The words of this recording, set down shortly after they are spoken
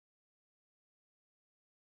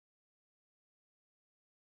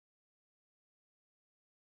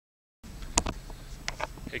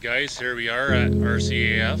Hey guys, here we are at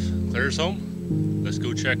RCAF Claresholm. Let's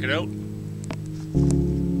go check it out.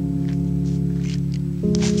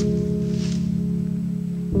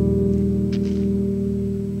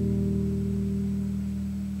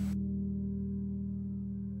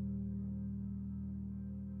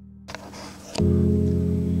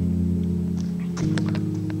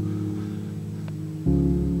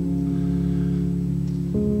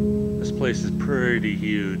 This place is pretty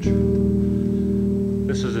huge.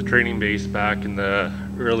 This was a training base back in the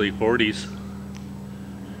early 40s.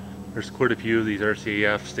 There's quite a few of these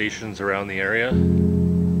RCAF stations around the area out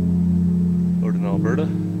in Alberta.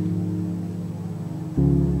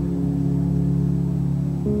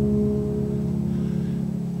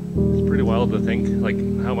 It's pretty wild to think like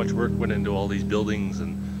how much work went into all these buildings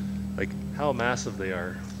and like how massive they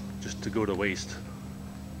are just to go to waste.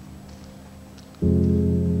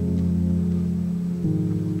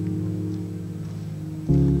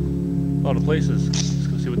 A lot of places. Let's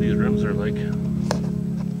go see what these rooms are like.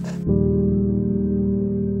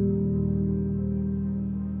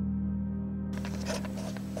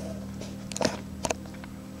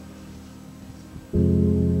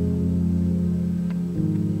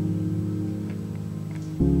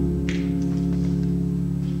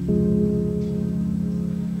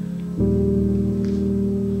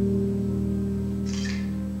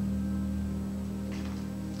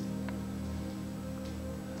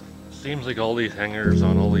 Seems like all these hangars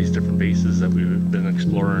on all these different bases that we've been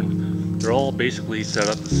exploring, they're all basically set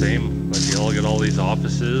up the same. Like they all get all these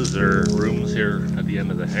offices or rooms here at the end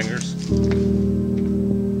of the hangars.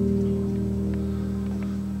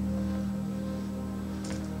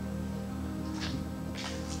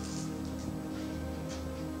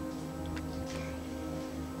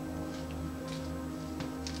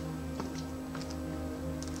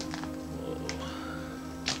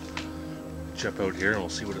 Jump out here and we'll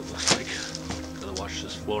see what it looks like. Gotta watch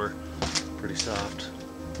this floor, pretty soft.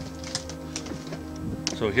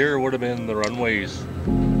 So here would have been the runways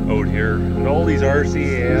out here, and all these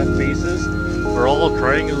RCAF bases are all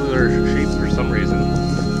triangular shaped for some reason.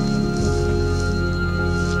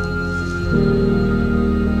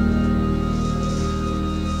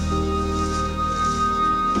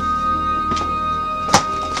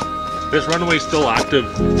 This runway is still active.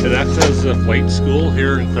 It acts as a flight school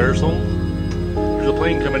here in Claresholm. There's a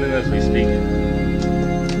plane coming in as we speak.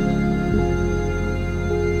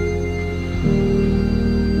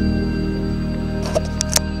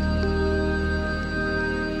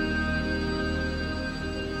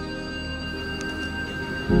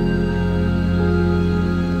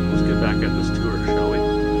 Let's get back at this tour, shall we?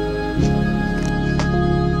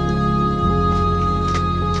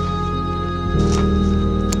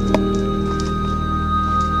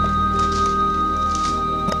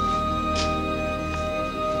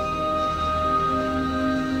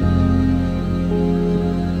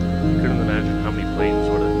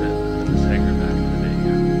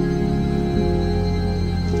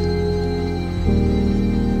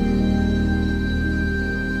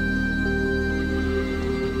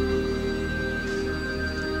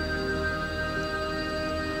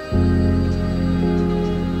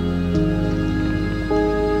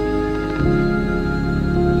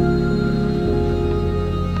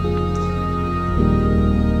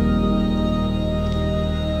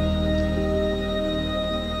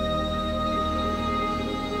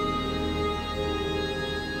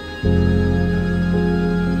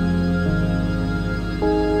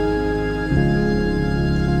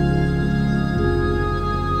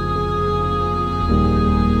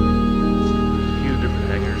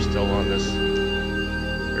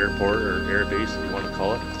 Airport or air base, if you want to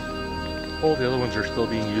call it. All the other ones are still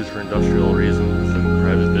being used for industrial reasons and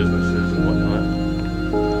private businesses and whatnot.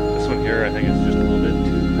 This one here, I think, is just a little bit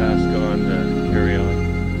too past gone to carry on.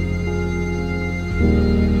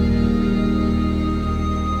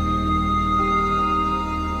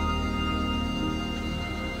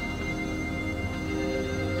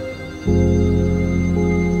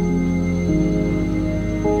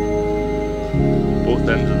 Both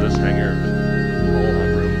ends of this hangar all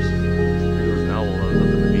have rooms. Here goes now, we'll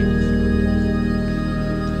look at the beams.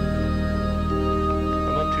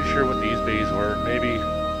 I'm not too sure what these bays were. Maybe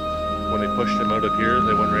when they pushed them out of here,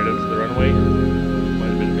 they went right out to the runway. Might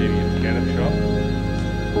have been maybe a mechanic shop.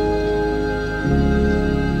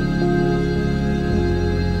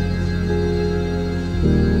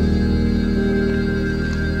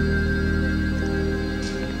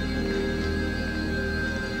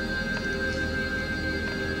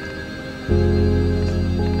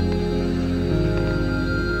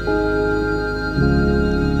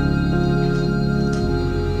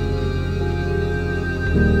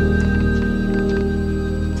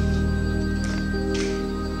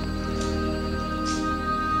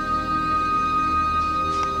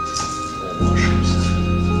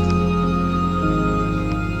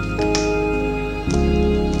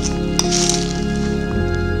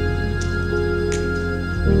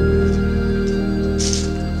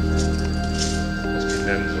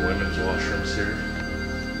 men's and women's washrooms here.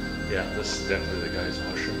 Yeah, this is definitely the guy's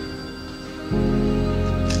washroom.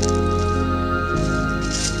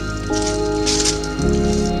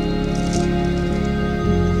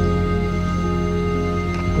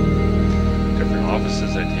 Different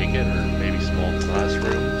offices, I take it, or maybe small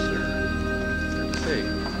classrooms, or hard to say.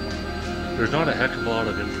 There's not a heck of a lot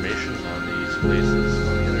of information on these places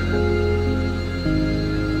on the internet.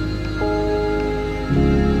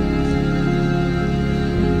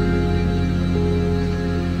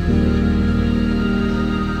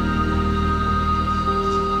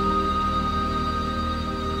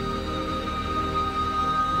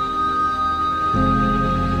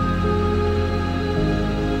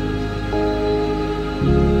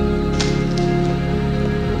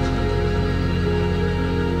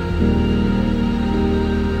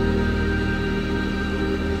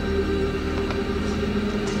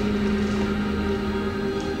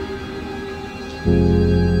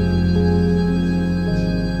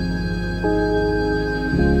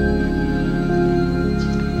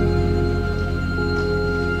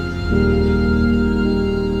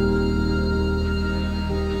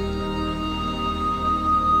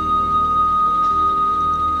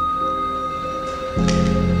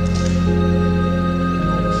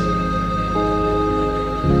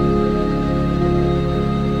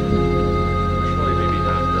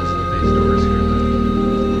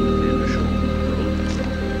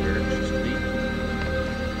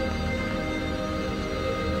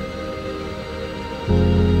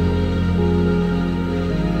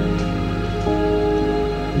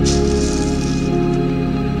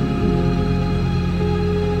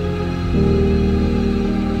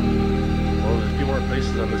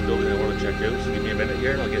 On this building I want to check out, so give me a minute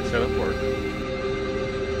here and I'll get set up for it.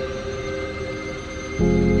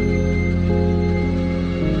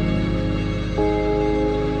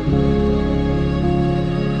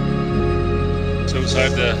 So inside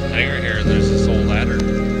the hangar here, there's this old ladder. I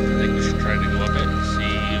think we should try to go up it and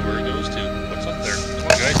see where it goes to. What's up there? Come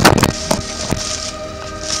on, guys.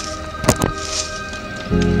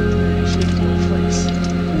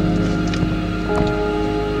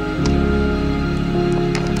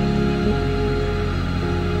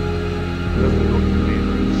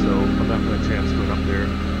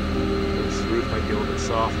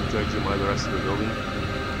 Soft, judging by the rest of the building.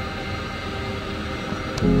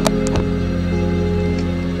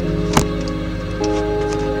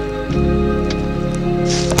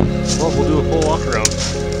 Well, we'll do a full walk around.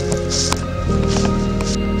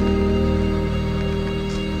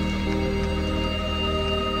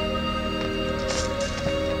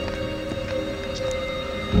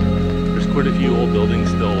 There's quite a few old buildings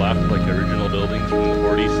still left, like original buildings from the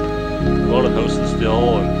 40s. A lot of houses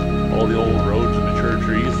still, and all the old roads and mature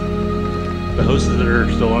trees. The houses that are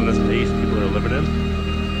still on this base, people are living in.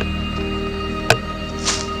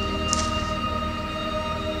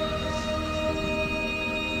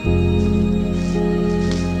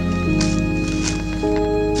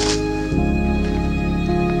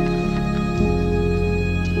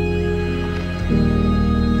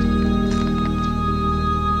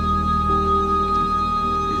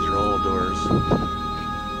 These are all doors.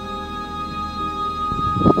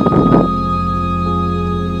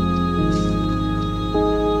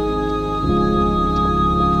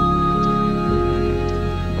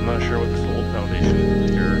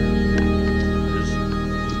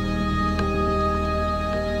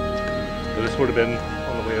 This would have been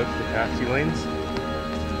on the way out to the taxi lanes.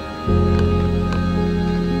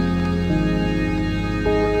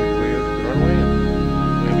 Working your way out to the runway, and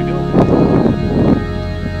away we go.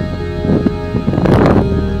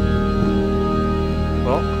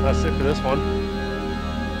 Well, that's it for this one.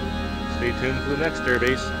 Stay tuned for the next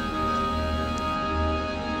airbase.